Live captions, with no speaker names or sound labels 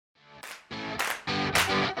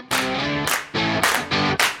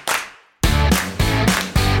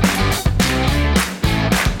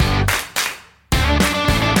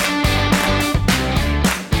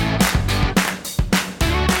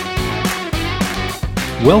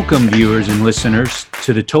Welcome, viewers and listeners,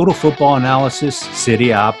 to the Total Football Analysis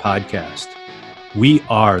Serie A podcast. We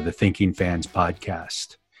are the Thinking Fans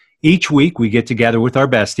podcast. Each week, we get together with our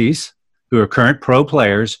besties, who are current pro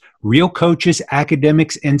players, real coaches,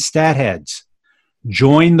 academics, and stat heads.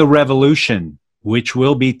 Join the revolution, which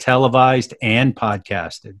will be televised and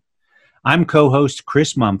podcasted. I'm co-host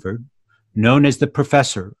Chris Mumford, known as the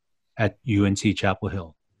Professor at UNC Chapel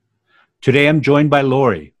Hill. Today, I'm joined by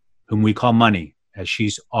Lori, whom we call Money, as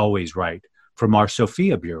she's always right, from our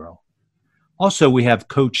Sophia Bureau. Also, we have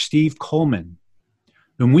Coach Steve Coleman,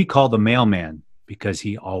 whom we call the mailman because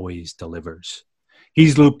he always delivers.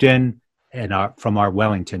 He's looped in from our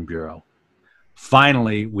Wellington Bureau.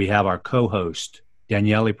 Finally, we have our co-host,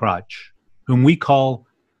 Daniele Prach, whom we call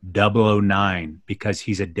 009 because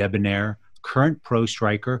he's a debonair current pro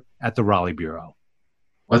striker at the Raleigh Bureau.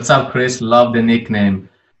 What's up, Chris? Love the nickname.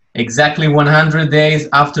 Exactly 100 days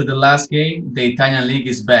after the last game, the Italian League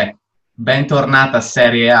is back. Bentornata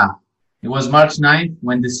Serie A. It was March 9th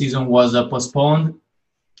when the season was postponed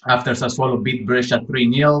after Sassuolo beat Brescia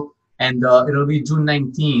 3-0, and it'll be June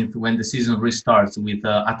 19th when the season restarts with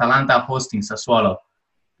Atalanta hosting Sassuolo.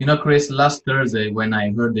 You know, Chris, last Thursday when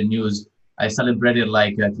I heard the news, I celebrated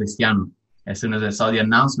like Cristiano. As soon as I saw the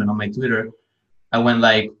announcement on my Twitter, I went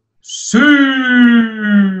like, "See!"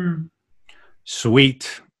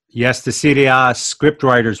 Sweet. Yes, the Serie A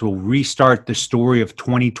scriptwriters will restart the story of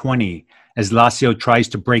 2020 as Lazio tries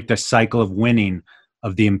to break the cycle of winning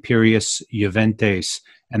of the imperious Juventus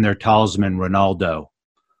and their talisman Ronaldo.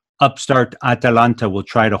 Upstart Atalanta will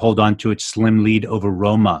try to hold on to its slim lead over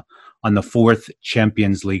Roma on the fourth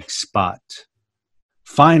Champions League spot.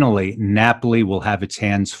 Finally, Napoli will have its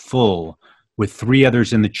hands full with three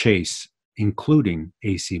others in the chase, including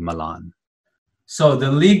AC Milan. So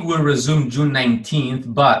the league will resume June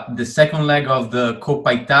 19th, but the second leg of the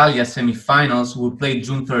Coppa Italia semifinals will play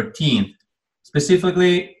June 13th.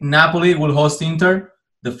 Specifically, Napoli will host Inter.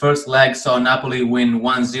 The first leg saw Napoli win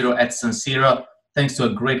 1-0 at San Siro thanks to a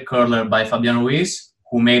great curler by Fabiano Ruiz,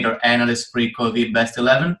 who made our analyst pre-COVID best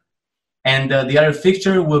 11. And the other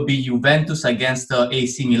fixture will be Juventus against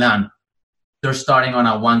AC Milan. They're starting on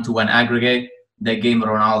a 1-1 aggregate. That game,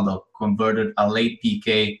 Ronaldo converted a late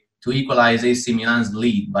PK to equalize AC Milan's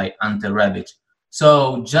lead by Ante Rebic.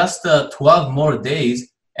 So just 12 more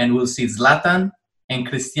days, and we'll see Zlatan and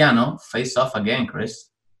Cristiano face off again,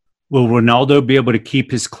 Chris. Will Ronaldo be able to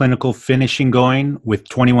keep his clinical finishing going with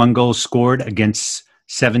 21 goals scored against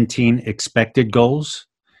 17 expected goals?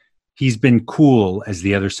 He's been cool as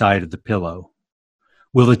the other side of the pillow.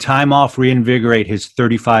 Will the time off reinvigorate his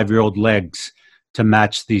 35-year-old legs to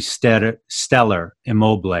match the stellar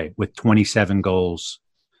Immobile with 27 goals?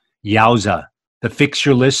 Yowza, the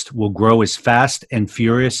fixture list will grow as fast and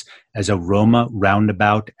furious as a Roma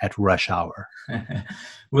roundabout at rush hour.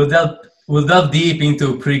 We'll delve deep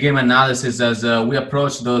into pregame analysis as we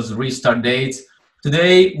approach those restart dates.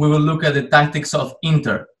 Today, we will look at the tactics of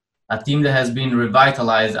Inter, a team that has been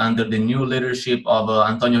revitalized under the new leadership of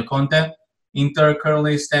Antonio Conte. Inter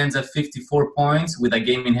currently stands at 54 points with a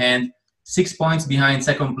game in hand, 6 points behind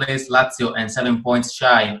second place Lazio and 7 points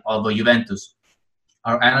shy of Juventus.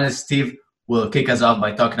 Our analyst Steve will kick us off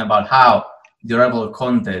by talking about how the rebel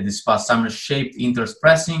Conte this past summer shaped Inter's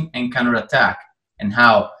pressing and counter-attack, and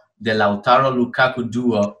how the Lautaro-Lukaku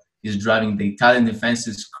duo is driving the Italian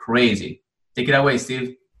defenses crazy. Take it away,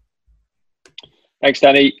 Steve. Thanks,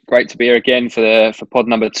 Danny. Great to be here again for pod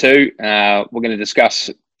number 2. We're going to discuss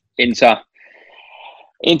Inter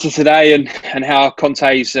today and how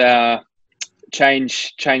Conte's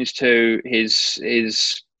change to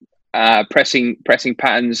his pressing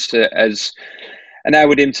patterns has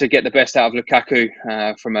enabled him to get the best out of Lukaku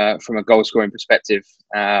from a goal scoring perspective.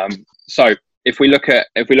 So if we look at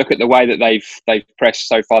the way that they've pressed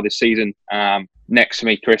so far this season, next to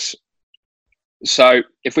me, Chris. So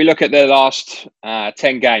if we look at the last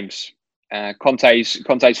 10 games, Conte's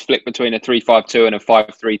flipped between a 3-5-2 and a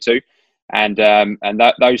 5-3-2, and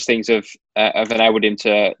those things have enabled him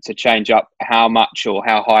to change up how much or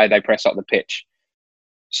how high they press up the pitch.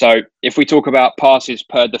 So if we talk about passes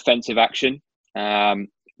per defensive action,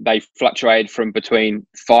 they fluctuated from between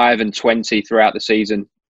 5 and 20 throughout the season,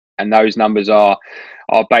 and those numbers are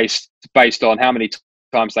based on how many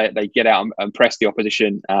times they get out and press the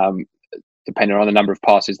opposition, depending on the number of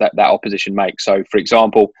passes that opposition makes. So, for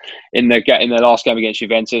example, in the last game against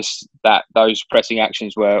Juventus, those pressing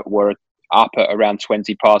actions were up at around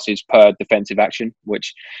 20 passes per defensive action,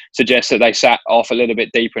 which suggests that they sat off a little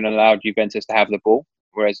bit deeper and allowed Juventus to have the ball.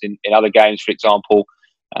 Whereas in other games, for example,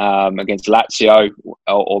 against Lazio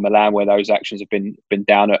or Milan, where those actions have been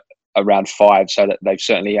down at around 5, so that they've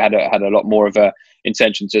certainly had a lot more of a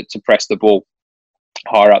intention to press the ball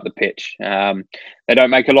higher up the pitch. They don't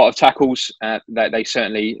make a lot of tackles. They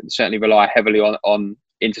certainly rely heavily on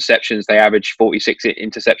interceptions. They average 46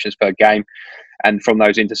 interceptions per game, and from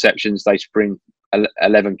those interceptions, they spring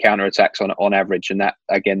 11 counter-attacks on average, and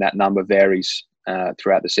that number varies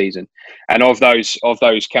throughout the season. And of those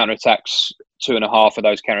counter-attacks, 2.5 of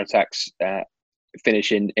those counter-attacks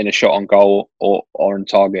finish in a shot on goal or on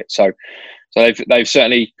target. So they've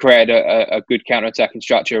certainly created a good counter-attacking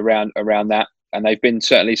structure around that, and they've been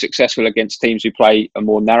certainly successful against teams who play a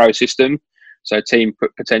more narrow system. So a team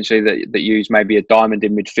potentially that use maybe a diamond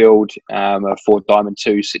in midfield, a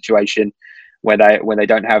 4-diamond-2 situation, where they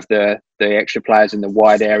don't have the extra players in the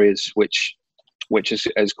wide areas, which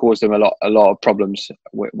has caused them a lot of problems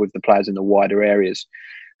with the players in the wider areas.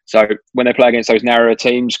 So when they play against those narrower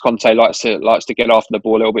teams, Conte likes to get after the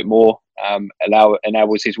ball a little bit more,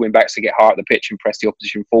 enables his wing backs to get higher up the pitch and press the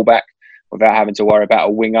opposition fullback without having to worry about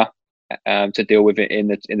a winger to deal with it in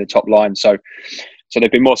the top line. So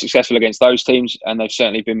they've been more successful against those teams, and they've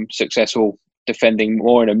certainly been successful defending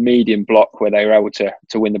more in a medium block, where they were able to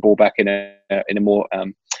win the ball back in a more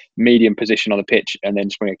medium position on the pitch and then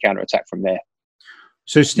spring a counter attack from there.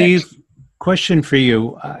 So, Steve, question for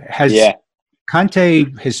you: Has Conte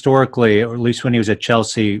historically, or at least when he was at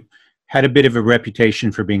Chelsea, had a bit of a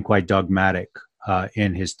reputation for being quite dogmatic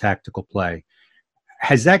in his tactical play?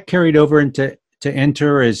 Has that carried over into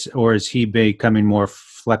Inter, or is he becoming more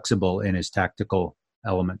flexible in his tactical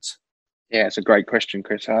elements? Yeah, it's a great question,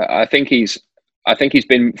 Chris. I think he's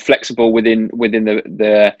been flexible within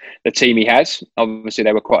the team he has. Obviously,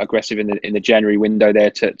 they were quite aggressive in the January window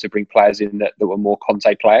there to bring players in that were more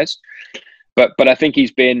Conte players. But I think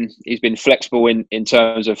he's been flexible in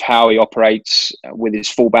terms of how he operates with his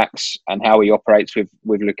fullbacks and how he operates with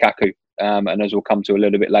Lukaku. And as we'll come to a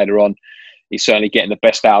little bit later on, he's certainly getting the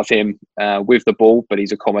best out of him with the ball, but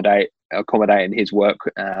he's accommodating his work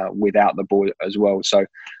without the ball as well. So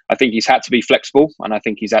I think he's had to be flexible, and I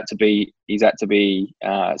think he's had to be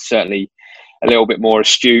certainly a little bit more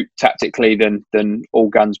astute tactically than all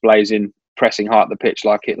guns blazing, pressing hard at the pitch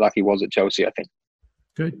like he was at Chelsea, I think.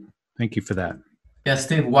 Good. Thank you for that. Yeah,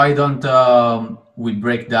 Steve, why don't we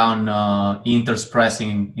break down Inter's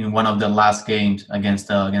pressing in one of the last games against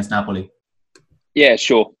Napoli? Yeah,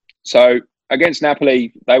 sure. So against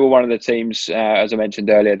Napoli, they were one of the teams, as I mentioned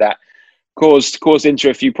earlier, that caused Inter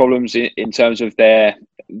a few problems in terms of their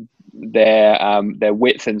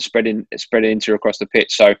width and spreading Inter across the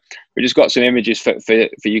pitch. So we just got some images for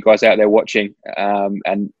you guys out there watching,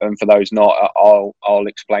 and for those not, I'll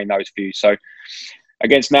explain those for you. So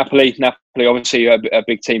against Napoli obviously a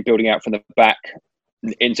big team building out from the back.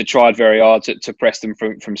 Inter tried very hard to press them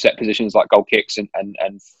from set positions like goal kicks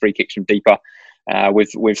and free kicks from deeper,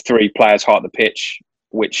 with 3 players high at the pitch,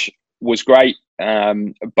 which was great.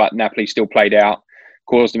 But Napoli still played out,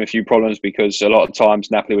 caused them a few problems, because a lot of times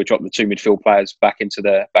Napoli would drop the 2 midfield players back into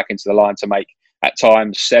the line to make at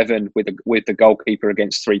times 7 with the goalkeeper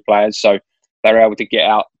against 3 players. So they were able to get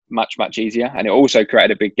out much easier, and it also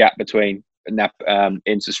created a big gap between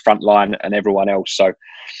Inter's front line and everyone else. So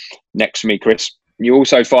next to me, Chris, you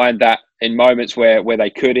also find that in moments where they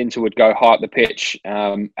could, Inter would go high up the pitch,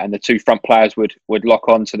 and the 2 front players would lock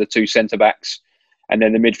on to the 2 centre backs, and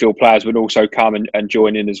then the midfield players would also come and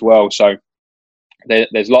join in as well. So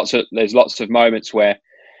there's lots of moments where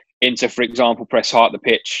Inter, for example, press high up the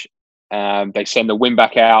pitch. They send the wing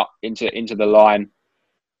back out into the line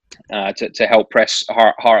to help press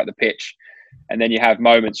higher up the pitch, and then you have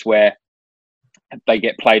moments where they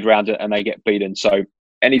get played around and they get beaten. So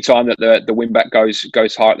anytime that the wing back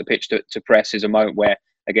goes high at the pitch to press is a moment where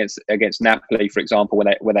against Napoli, for example,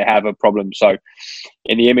 where they have a problem. So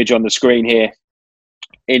in the image on the screen here,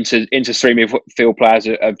 Inter's 3 midfield players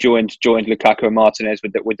have joined Lukaku and Martinez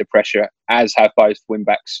with the pressure, as have both wing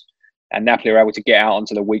backs. And Napoli are able to get out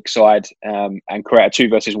onto the weak side and create a 2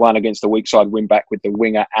 versus 1 against the weak side wing back, with the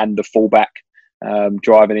winger and the fullback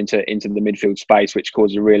driving into the midfield space, which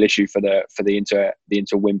causes a real issue for the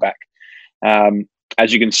Inter wing back.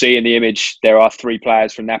 As you can see in the image, there are 3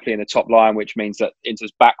 players from Napoli in the top line, which means that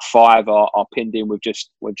Inter's back 5 are pinned in with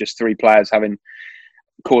just 3 players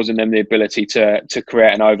causing them the ability to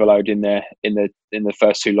create an overload in the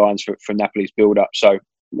first 2 lines from Napoli's build up. So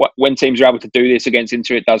when teams are able to do this against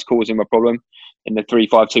Inter, it does cause them a problem. In the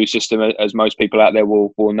 3-5-2 system, as most people out there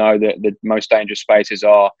will know, that the most dangerous spaces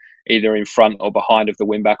are either in front or behind of the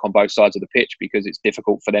wing back on both sides of the pitch, because it's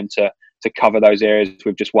difficult for them to cover those areas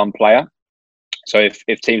with just 1 player. So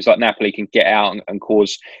if teams like Napoli can get out and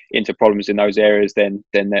cause Inter problems in those areas, then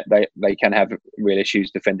they can have real issues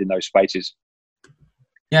defending those spaces.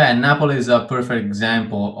 Yeah, and Napoli is a perfect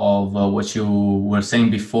example of what you were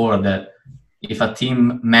saying before, that if a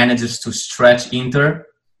team manages to stretch Inter,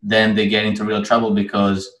 then they get into real trouble,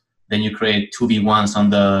 because then you create 2v1s on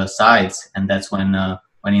the sides, and that's when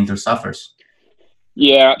Inter suffers.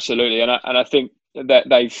 Yeah, absolutely, and I think that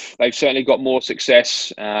they've certainly got more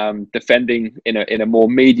success defending in a more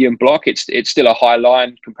medium block. It's still a high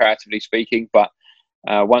line comparatively speaking, but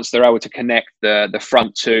once they're able to connect the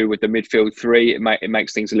front two with the midfield three, it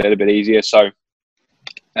makes things a little bit easier. So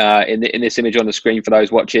in this image on the screen for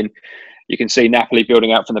those watching, you can see Napoli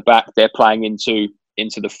building out from the back. They're playing into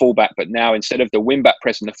the fullback, but now instead of the wing back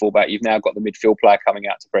pressing the fullback, you've now got the midfield player coming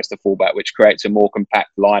out to press the fullback, which creates a more compact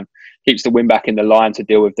line, keeps the wing back in the line to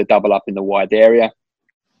deal with the double up in the wide area.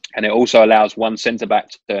 And it also allows one centre back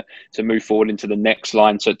to move forward into the next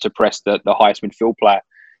line to press the highest midfield player,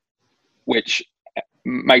 which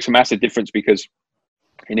makes a massive difference, because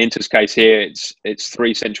in Inter's case here, it's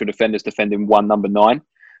three central defenders defending one number 9.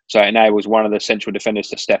 So it enables one of the central defenders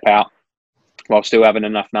to step out while still having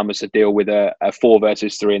enough numbers to deal with a 4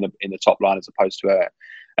 versus 3 in the top line, as opposed to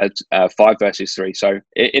a 5 versus 3. So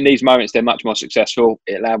in these moments, they're much more successful.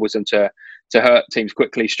 It enables them to hurt teams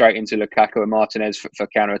quickly straight into Lukaku and Martinez for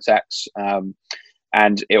counter-attacks.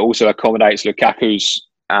 And it also accommodates Lukaku's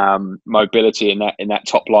mobility in that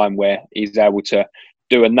top line, where he's able to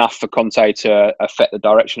do enough for Conte to affect the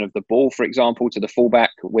direction of the ball, for example, to the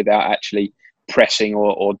fullback, without actually pressing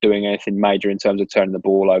or doing anything major in terms of turning the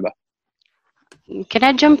ball over. Can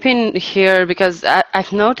I jump in here, because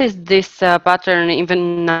I've noticed this pattern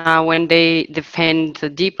even now when they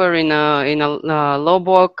defend deeper in a low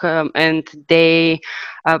block, and they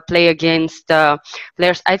play against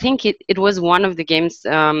players. I think it was one of the games,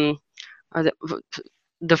 the,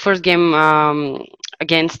 the first game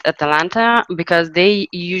against Atalanta, because they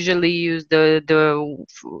usually use the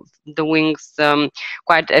wings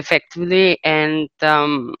quite effectively, and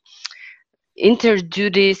Inter do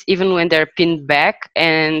this even when they're pinned back,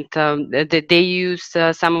 and they use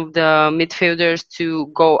some of the midfielders to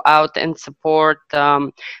go out and support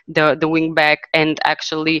the wing back, and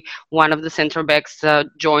actually one of the center backs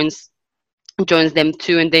joins them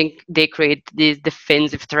too, and they create these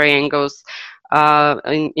defensive triangles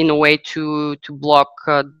in a way to block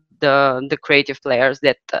the creative players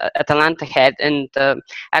that Atalanta had, and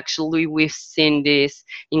actually we've seen this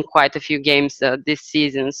in quite a few games this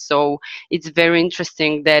season. So it's very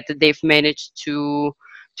interesting that they've managed to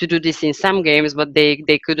do this in some games, but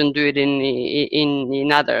they couldn't do it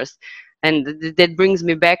in others. And that brings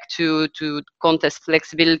me back to contest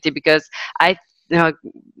flexibility, because I uh,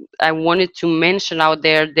 I wanted to mention out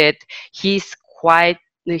there that he's quite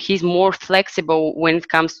he's more flexible when it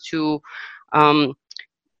comes to um,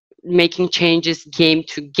 making changes game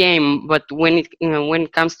to game, but when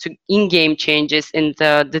it comes to in-game changes and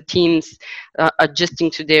the teams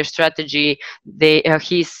adjusting to their strategy, he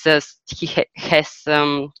has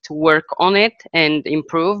to work on it and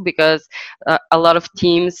improve, because a lot of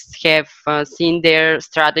teams have seen their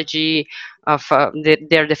strategy of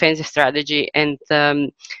their defensive strategy, and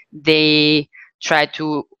they try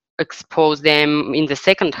to expose them in the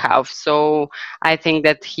second half. So I think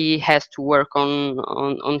that he has to work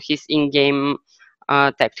on his in-game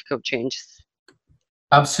tactical changes.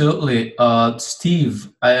 Absolutely. Steve,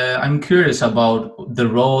 I'm curious about the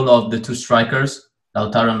role of the two strikers,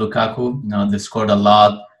 Lautaro and Lukaku. They scored a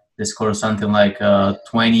lot. They scored something like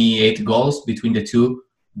 28 goals between the two.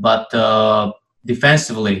 But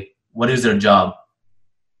defensively, what is their job?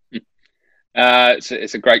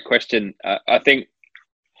 It's a great question. I think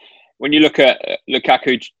when you look at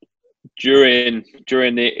Lukaku during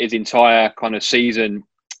his entire kind of season,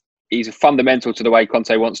 he's fundamental to the way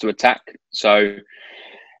Conte wants to attack. So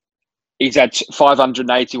he's had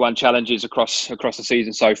 581 challenges across the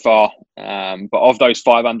season so far. But of those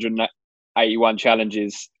 581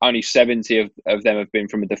 challenges, only 70 of them have been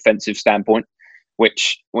from a defensive standpoint,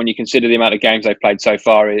 which, when you consider the amount of games they've played so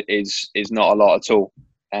far, is not a lot at all.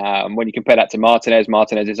 When you compare that to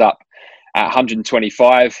Martinez is up at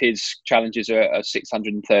 125. His challenges are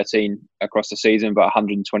 613 across the season, but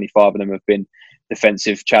 125 of them have been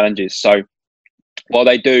defensive challenges. So while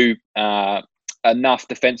they do enough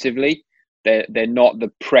defensively, they're not the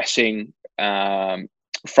pressing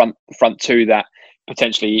front two that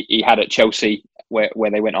potentially he had at Chelsea, where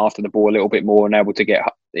they went after the ball a little bit more and able to get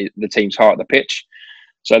the team's heart at the pitch.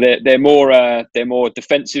 So they're more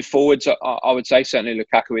defensive forwards, I would say. Certainly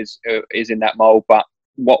Lukaku is in that mold, but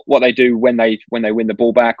what they do when they win the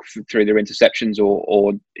ball back through their interceptions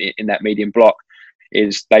or in that medium block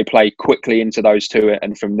is they play quickly into those two,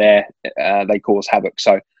 and from there they cause havoc.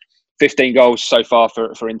 So 15 goals so far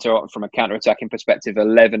for Inter from a counter-attacking perspective.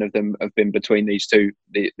 11 of them have been between these two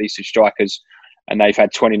strikers, and they've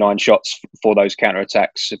had 29 shots for those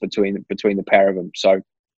counter-attacks between the pair of them. So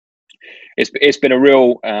it's been a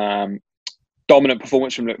real dominant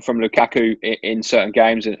performance from Lukaku in certain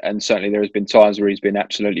games, and certainly there has been times where he's been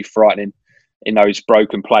absolutely frightening in those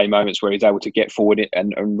broken play moments where he's able to get forward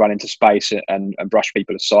and run into space and brush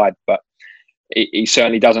people aside. But he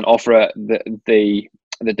certainly doesn't offer the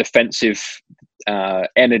defensive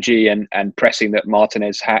energy and pressing that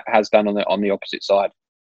Martinez has done on the opposite side.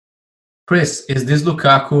 Chris, is this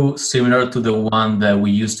Lukaku similar to the one that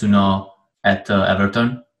we used to know at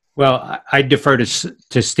Everton? Well, I defer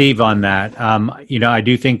to Steve on that. I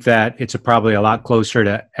do think that it's probably a lot closer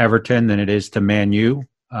to Everton than it is to Man U.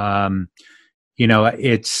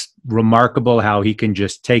 It's remarkable how he can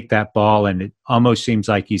just take that ball, and it almost seems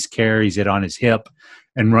like he carries it on his hip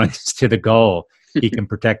and runs to the goal. He can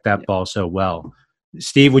protect that ball so well.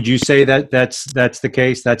 Steve, would you say that that's the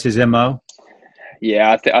case? That's his MO?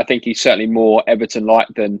 Yeah, I think he's certainly more Everton-like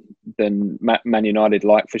than Man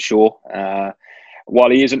United-like for sure. While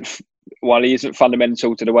he isn't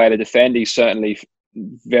fundamental to the way they defend, he's certainly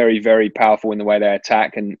very, very powerful in the way they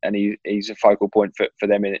attack, and he's a focal point for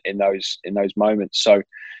them in those moments. So,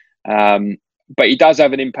 but he does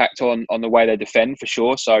have an impact on the way they defend for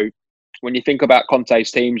sure. So when you think about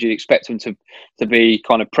Conte's teams, you'd expect them to be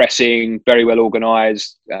kind of pressing, very well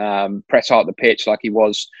organised, press hard the pitch like he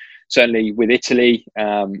was certainly with Italy,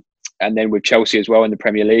 and then with Chelsea as well in the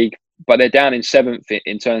Premier League. But they're down in 7th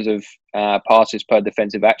in terms of passes per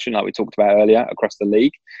defensive action, like we talked about earlier, across the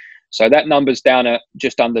league. So that number's down at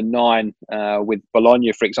just under 9, with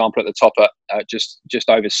Bologna, for example, at the top at just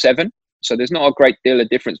over 7. So there's not a great deal of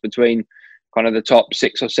difference between kind of the top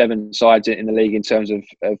 6 or 7 sides in the league in terms of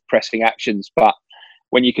pressing actions. But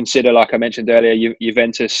when you consider, like I mentioned earlier,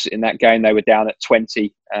 Juventus in that game, they were down at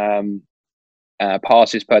 20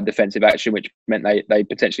 passes per defensive action, which meant they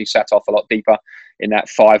potentially sat off a lot deeper in that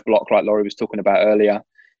 5 block like Laurie was talking about earlier.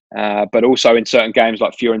 But also in certain games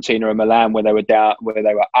like Fiorentina and Milan, where they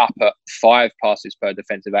were up at 5 passes per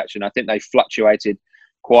defensive action, I think they fluctuated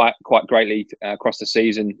quite greatly across the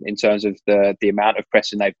season in terms of the amount of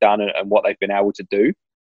pressing they've done and what they've been able to do.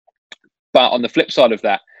 But on the flip side of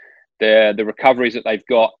that, the recoveries that they've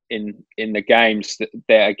got in the games,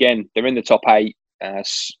 they're in the top 8.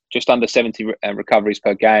 Just under 70 recoveries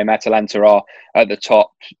per game. Atalanta are at the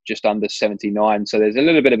top, just under 79. So there's a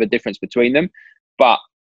little bit of a difference between them. But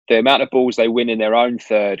the amount of balls they win in their own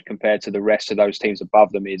third compared to the rest of those teams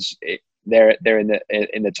above them they're in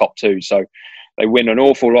the top 2. So they win an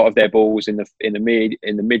awful lot of their balls in the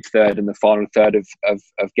mid third and the final third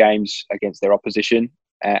of games against their opposition.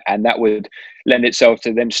 And that would lend itself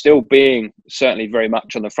to them still being certainly very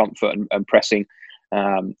much on the front foot and pressing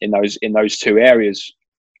in those 2 areas,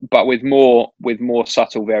 but with more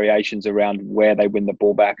subtle variations around where they win the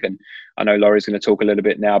ball back. And I know Laurie's going to talk a little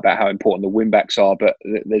bit now about how important the win backs are, but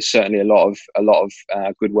there's certainly a lot of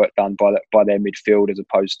good work done by their midfield as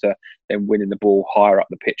opposed to them winning the ball higher up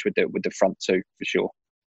the pitch with the front 2 for sure.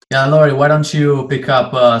 Yeah, Laurie, why don't you pick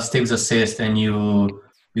up Steve's assist and you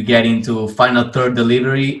get into final third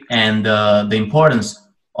delivery and the importance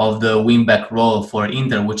of the win back role for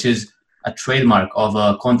Inter, which is a trademark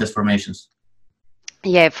of contest formations.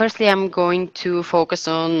 Yeah, firstly, I'm going to focus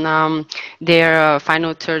on their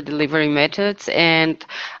final third delivery methods and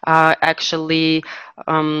actually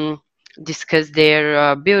discuss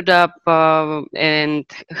their build-up and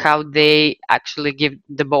how they actually give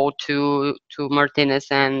the ball to Martinez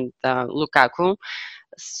and Lukaku.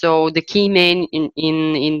 So the key man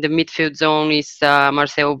in the midfield zone is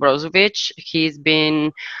Marcelo Brozovic. He's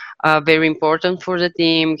been very important for the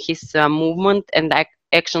team. His movement and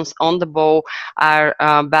actions on the ball are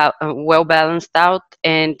well balanced out,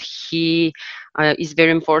 and he is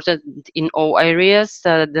very important in all areas.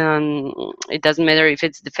 Then it doesn't matter if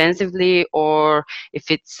it's defensively or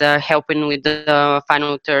if it's helping with the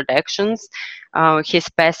final third actions. His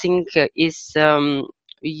passing is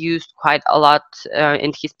used quite a lot,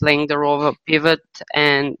 and he's playing the role of a pivot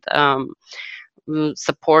and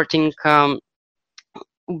supporting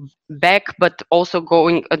back, but also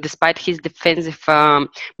going, despite his defensive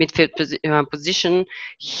midfield position,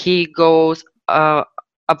 he goes up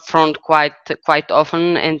front quite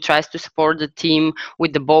often and tries to support the team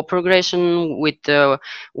with the ball progression, with the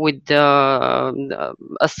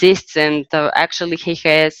assists, and actually he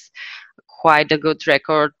has quite a good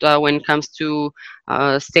record when it comes to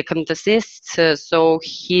second assists. So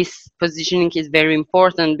his positioning is very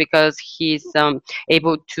important because he's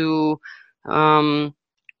able to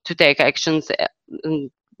take actions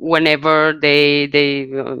whenever they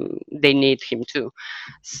need him to.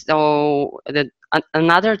 So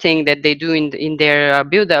another thing that they do in their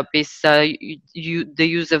build up is the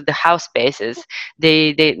use of the house spaces.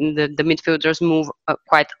 The midfielders move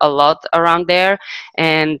quite a lot around there,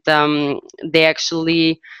 and they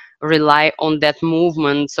actually rely on that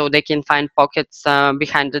movement so they can find pockets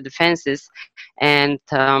behind the defenses and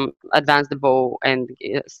advance the ball and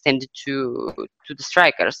send it to the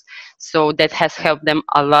strikers. So that has helped them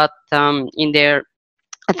a lot in their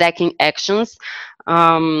attacking actions,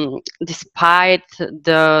 despite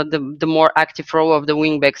the more active role of the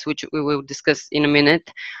wingbacks, which we will discuss in a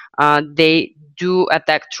minute. They do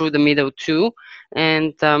attack through the middle too,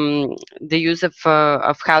 and the use of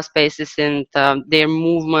house spaces and their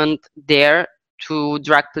movement there to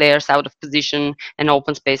drag players out of position and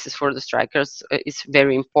open spaces for the strikers is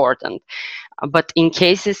very important. But in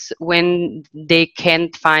cases when they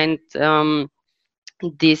can't find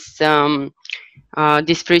this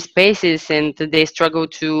these free spaces and they struggle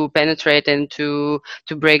to penetrate and to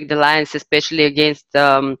break the lines, especially against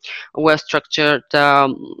well structured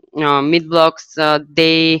mid blocks.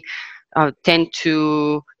 They tend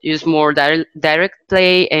to use more direct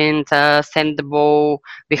play and send the ball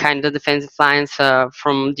behind the defensive lines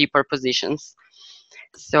from deeper positions.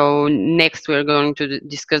 So next we're going to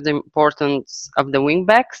discuss the importance of the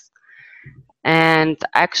wingbacks. And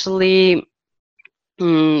actually,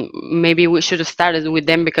 maybe we should have started with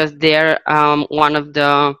them because they're one of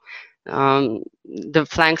the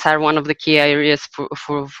flanks are one of the key areas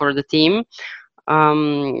for the team.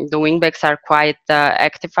 The wingbacks are quite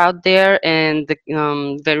active out there, and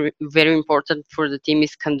very very important for the team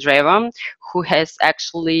is Kandreva, who has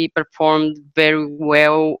actually performed very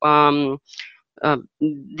well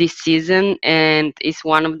this season and is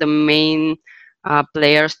one of the main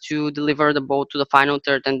players to deliver the ball to the final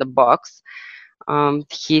third and the box.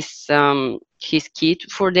 He's key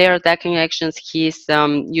for their attacking actions. He's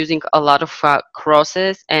using a lot of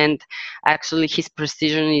crosses, and actually his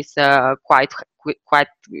precision is quite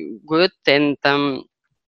good. And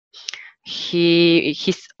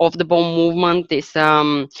his off the ball movement is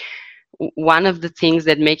one of the things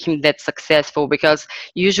that make him that successful, because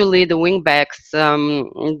usually the wingbacks,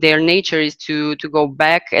 their nature is to go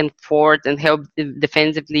back and forth and help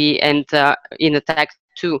defensively and in attack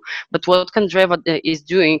too. But what Kandreva is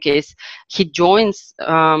doing is he joins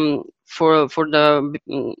for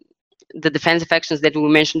the defensive actions that we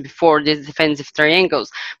mentioned before, these defensive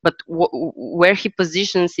triangles. But where he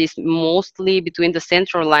positions is mostly between the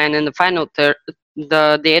central line and the final third,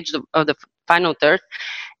 the edge of the final third,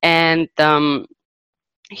 and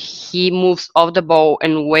he moves off the ball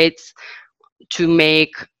and waits to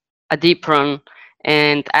make a deep run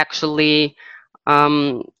and actually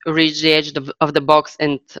reach the edge of the box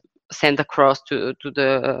and send across to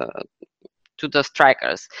the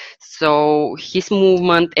strikers. So his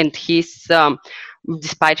movement and his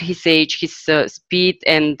despite his age, his speed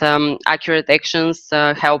and accurate actions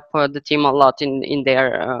help the team a lot in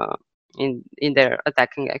their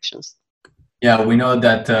attacking actions. Yeah, we know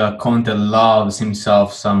that Conte loves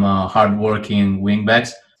himself some hardworking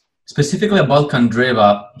wingbacks. Specifically about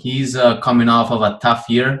Kandreva, he's coming off of a tough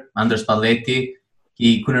year under Spalletti.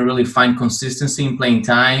 He couldn't really find consistency in playing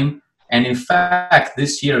time. And in fact,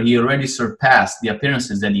 this year he already surpassed the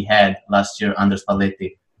appearances that he had last year under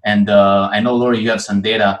Spalletti. And I know, Laura, you have some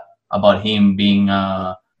data about him being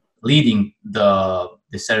leading the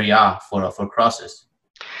Serie A for crosses.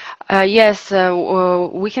 Yes,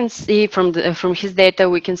 we can see from his data,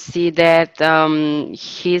 we can see that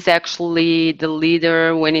he's actually the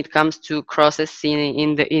leader when it comes to crosses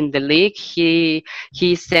in the league.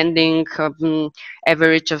 He's sending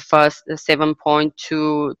average of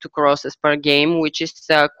 7.2 crosses per game, which is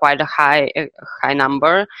quite a high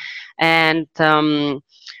number, and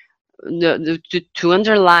to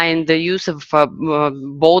underline the use of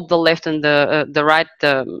both the left and the right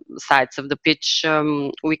sides of the pitch,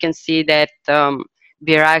 we can see that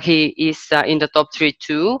Biraghi is in the top three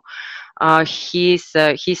too. He's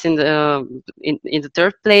in the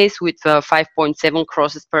third place with 5.7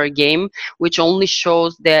 crosses per game, which only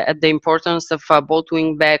shows the importance of both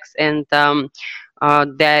wing backs and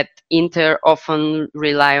that Inter often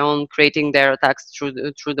rely on creating their attacks through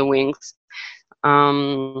the wings.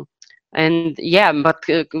 And yeah, but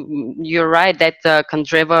you're right that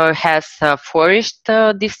Kandreva has flourished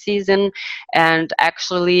this season and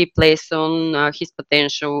actually plays on his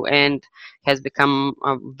potential and has become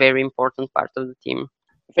a very important part of the team.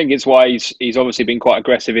 I think it's why he's obviously been quite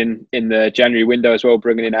aggressive in the January window as well,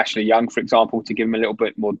 bringing in Ashley Young, for example, to give him a little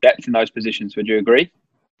bit more depth in those positions. Would you agree?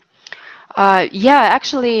 Yeah,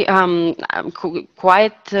 actually, I'm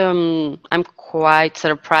quite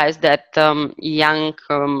surprised that Young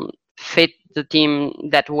fit the team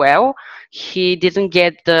that well. He didn't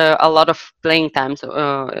get a lot of playing time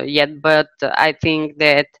yet, but I think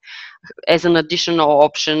that as an additional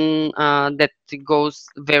option that goes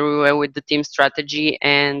very well with the team strategy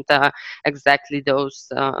and exactly those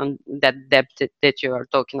that depth that you are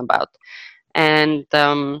talking about. And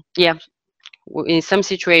yeah, in some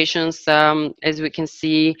situations, as we can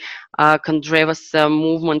see, Kandreva's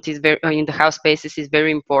movement is very in the half spaces is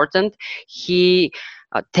very important. He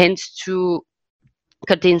tends to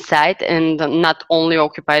cut inside and not only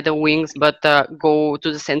occupy the wings but go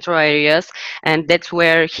to the central areas, and that's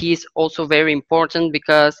where he's also very important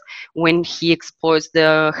because when he exploits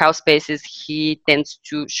the half spaces he tends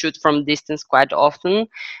to shoot from distance quite often,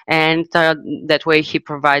 and that way he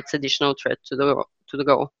provides additional threat to the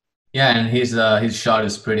goal. Yeah, and his shot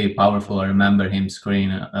is pretty powerful. I remember him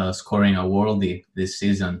scoring a worldie this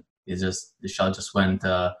season. The shot just went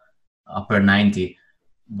upper 90.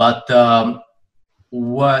 But there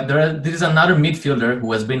is another midfielder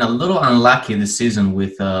who has been a little unlucky this season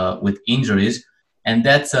with injuries, and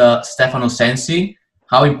that's Stefano Sensi.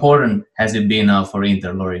 How important has it been for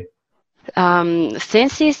Inter, Lori?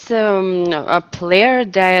 Since he's a player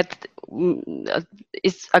that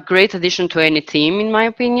is a great addition to any team, in my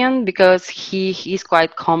opinion, because he's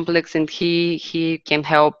quite complex and he can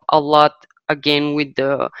help a lot again with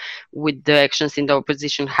the actions in the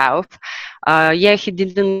opposition half. Yeah, he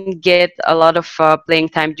didn't get a lot of playing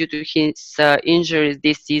time due to his injuries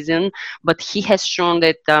this season, but he has shown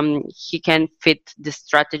that he can fit the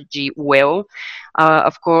strategy well.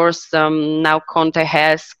 Of course, now Conte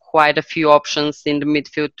has quite a few options in the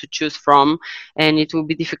midfield to choose from, and it will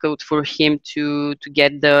be difficult for him to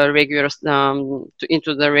get the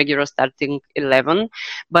into the regular starting 11.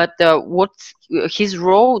 But what's his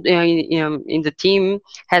role in the team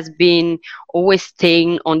has been always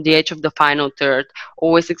staying on the edge of the final third,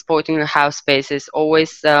 always exploiting the half spaces,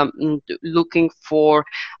 always looking for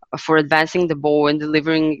advancing the ball and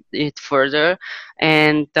delivering it further.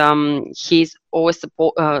 And he's always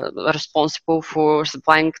responsible for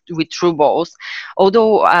supplying with true balls.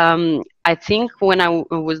 Although I think when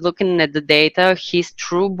was looking at the data, his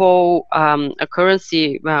true ball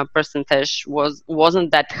accuracy percentage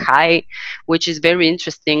wasn't that high, which is very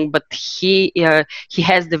interesting. But he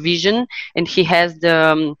has the vision and he has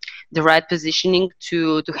the right positioning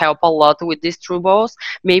to help a lot with these true balls.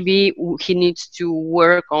 Maybe he needs to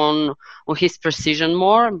work on his precision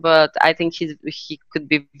more, but I think he could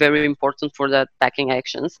be very important for the attacking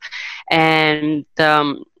actions. And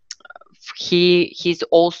he's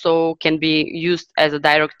also can be used as a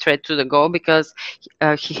direct threat to the goal because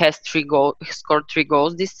he scored 3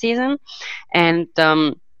 goals this season, and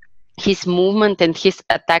his movement and his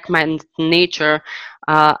attack-minded nature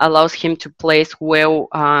allows him to place well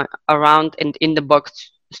around and in the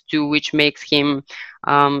box too, which makes him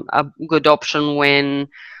a good option when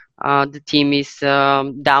the team is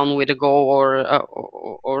down with a goal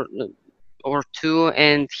or two,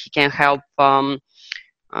 and he can help to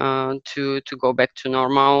go back to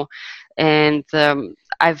normal. And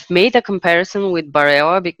I've made a comparison with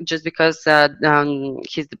Barella just because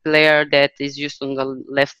he's the player that is used on the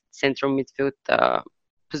left central midfield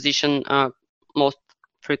position most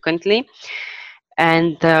frequently,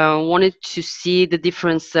 and wanted to see the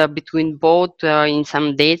difference between both in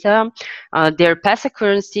some data. Their pass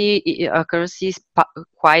accuracy is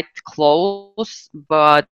quite close,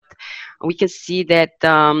 but we can see that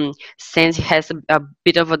Sensi has a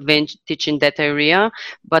bit of advantage in that area.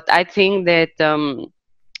 But I think that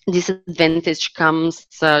this advantage comes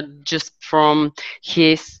just from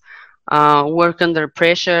his work under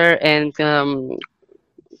pressure and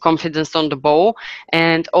confidence on the ball,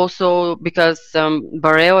 and also because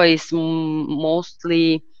Barella is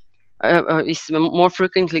mostly is more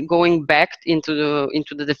frequently going back into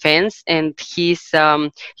the defense, and he's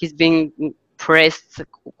being pressed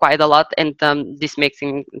quite a lot, and this makes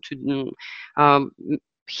him to um,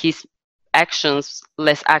 his actions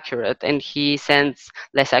less accurate, and he sends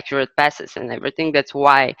less accurate passes and everything. That's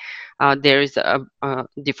why there is a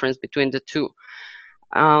difference between the two.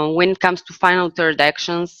 When it comes to final third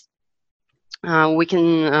actions, we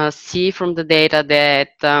can see from the data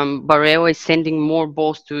that Barrero is sending more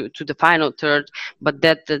balls to the final third, but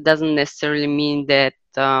that doesn't necessarily mean that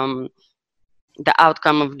the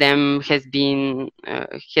outcome of them has been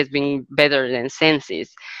better than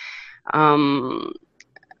Sensi's. Um,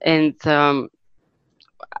 and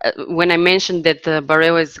when I mentioned that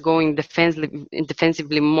Barrero is going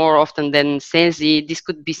defensively more often than Sensi, this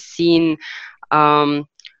could be seen um,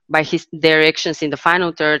 by his directions in the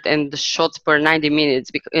final third and the shots per 90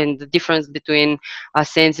 minutes. And the difference between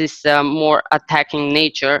Sensi's more attacking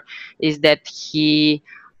nature is that he's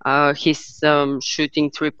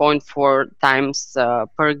shooting 3.4 times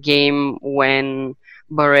per game when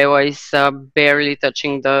Barella is barely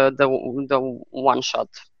touching the one shot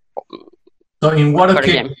So, in what per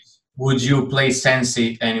game. occasions would you play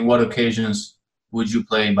Sensi, and in what occasions would you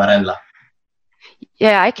play Barella?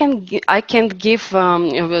 Yeah, I can give. Thank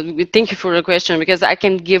you for the question, because I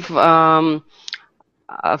can give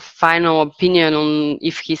a final opinion on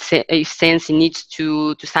if Sensi needs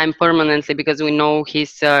to sign permanently, because we know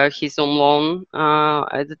he's on loan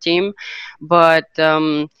at the team. But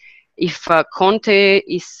if Conte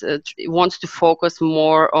wants to focus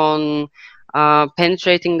more on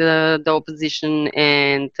penetrating the opposition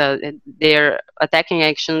and their attacking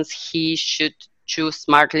actions, he should choose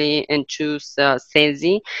smartly and choose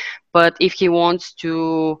Sensi. But if he wants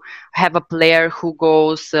to have a player who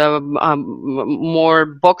goes more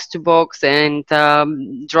box to box and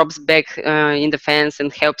drops back in defense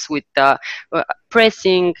and helps with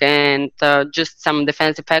pressing and just some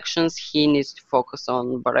defensive actions, he needs to focus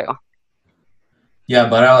on Barella. Yeah,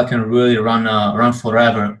 Barella can really run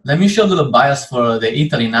forever. Let me show a little bias for the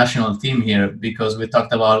Italy national team here, because we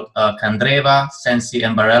talked about Candreva, Sensi,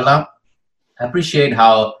 and Barella. I appreciate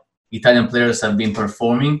how Italian players have been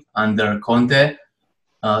performing under Conte.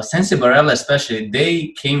 Sensi, Barella especially,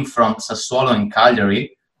 they came from Sassuolo and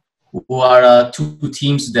Cagliari, who are two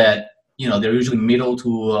teams that, they're usually middle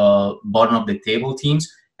to bottom of the table teams.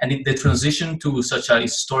 And the transition to such a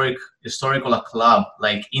historical club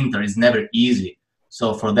like Inter is never easy.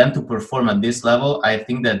 So for them to perform at this level, I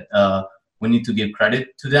think that we need to give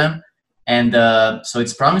credit to them. And so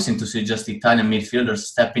it's promising to see just Italian midfielders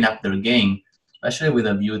stepping up their game, especially with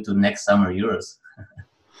a view to next summer Euros.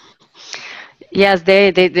 Yes,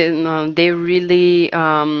 they really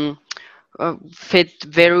fit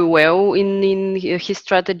very well in his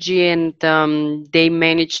strategy, and they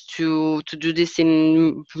managed to do this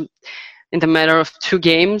in the matter of 2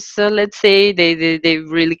 games. Let's say they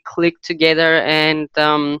really clicked together, and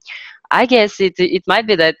I guess it might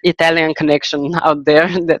be that Italian connection out there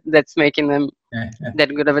that's making them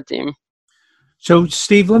that good of a team. So,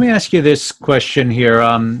 Steve, let me ask you this question here.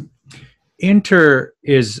 Inter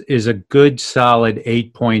is a good, solid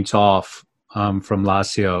 8 points off from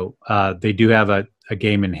Lazio. They do have a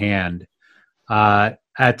game in hand.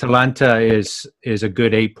 Atalanta is a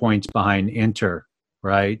good 8 points behind Inter,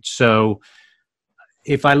 right? So,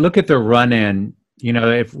 if I look at their run-in,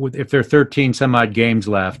 if there are 13 some odd games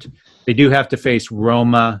left, they do have to face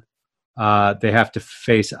Roma, they have to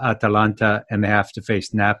face Atalanta, and they have to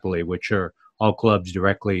face Napoli, which are all clubs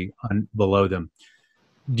directly below them.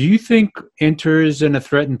 Do you think Inter is in a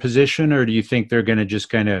threatened position, or do you think they're going to just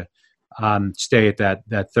kind of stay at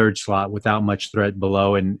that third slot without much threat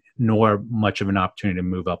below and nor much of an opportunity to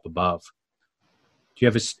move up above? Do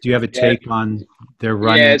you have a take on their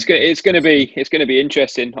run? Yeah, it's going to be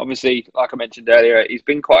interesting. Obviously, like I mentioned earlier, he's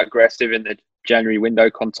been quite aggressive in the January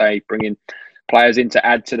window. Conte bringing players in to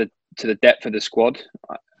add to the depth of the squad.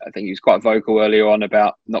 I think he was quite vocal earlier on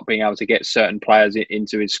about not being able to get certain players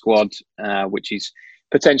into his squad, which he's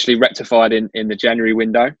potentially rectified in the January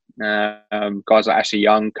window. Guys like Ashley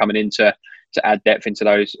Young coming in to add depth into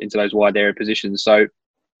those wide area positions. So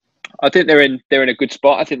I think they're in a good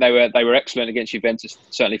spot. I think they were excellent against Juventus,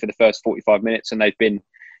 certainly for the first 45 minutes, and they've been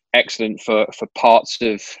excellent for parts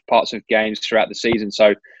of games throughout the season.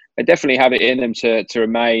 So they definitely have it in them to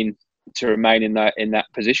remain in that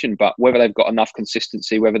position. But whether they've got enough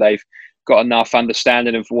consistency, whether they've got enough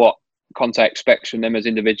understanding of what Conte expects from them as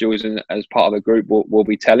individuals and as part of a group will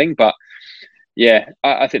be telling. But yeah,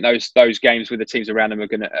 I think those games with the teams around them are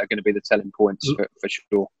going to be the telling points for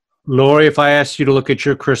sure. Laurie, if I asked you to look at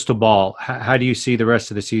your crystal ball, how do you see the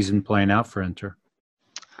rest of the season playing out for Inter?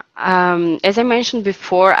 As I mentioned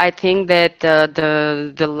before, I think that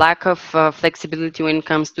the lack of flexibility when it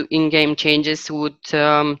comes to in-game changes would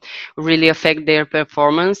really affect their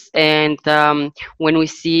performance. And when we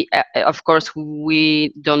see, of course,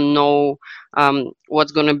 we don't know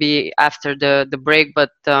what's going to be after the break,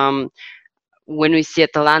 but when we see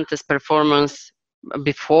Atalanta's performance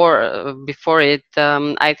before it,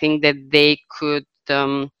 I think that they could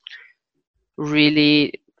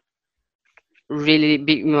really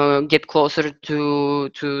get closer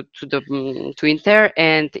to Inter,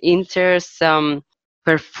 and Inter's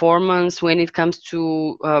performance when it comes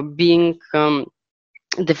to being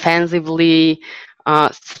defensively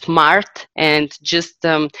smart and just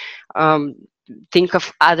think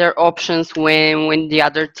of other options when the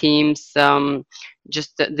other teams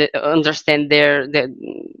just understand their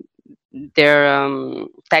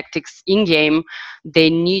tactics in game, they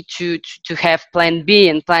need to have plan B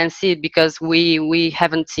and plan C, because we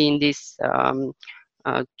haven't seen this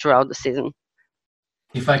throughout the season.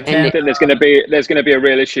 If I I can, think there's going to be a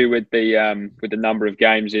real issue with the number of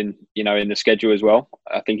games in the schedule as well.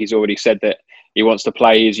 I think he's already said that he wants to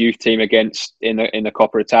play his youth team against in the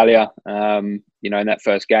Coppa Italia. In that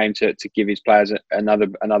first game to give his players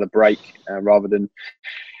another break rather than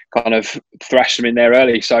kind of thrash them in there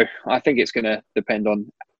early. So I think it's going to depend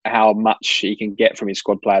on how much he can get from his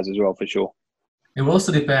squad players as well, for sure. it will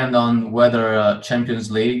also depend on whether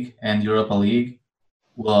Champions League and Europa League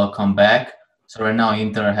will come back. So right now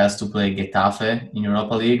Inter has to play Getafe in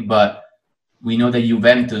Europa League, but we know that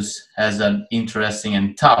Juventus has an interesting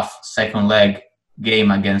and tough second leg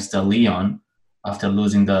game against Lyon after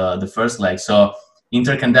losing the first leg. So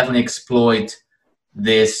Inter can definitely exploit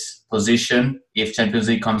this position if Champions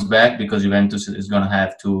League comes back, because Juventus is going to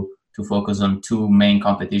have to focus on two main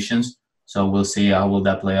competitions. So we'll see how will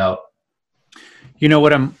that play out. You know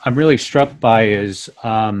what I'm really struck by is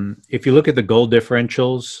if you look at the goal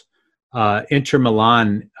differentials, Inter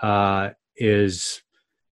Milan is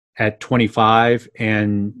at 25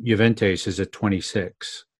 and Juventus is at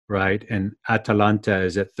 26, right? And Atalanta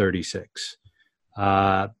is at 36.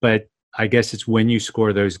 But I guess it's when you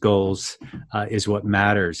score those goals is what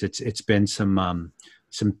matters. It's been some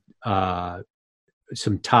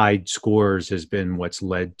tied scores has been what's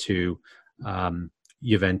led to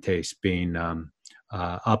Juventus being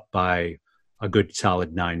up by a good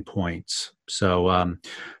solid 9 points. So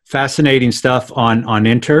fascinating stuff on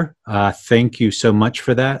Inter. Thank you so much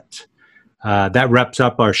for that. That wraps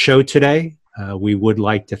up our show today. We would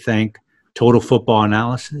like to thank Total Football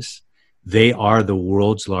Analysis. They are the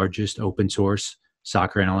world's largest open source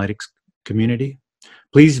soccer analytics community.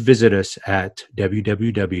 Please visit us at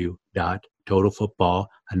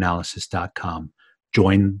www.totalfootballanalysis.com.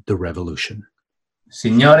 Join the revolution.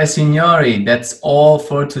 Signore, signori, that's all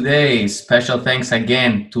for today. Special thanks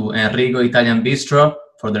again to Enrico Italian Bistro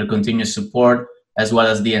for their continuous support, as well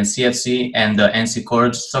as the NCFC and the NC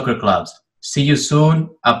Courage Soccer Clubs. See you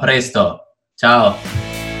soon. A presto. Ciao.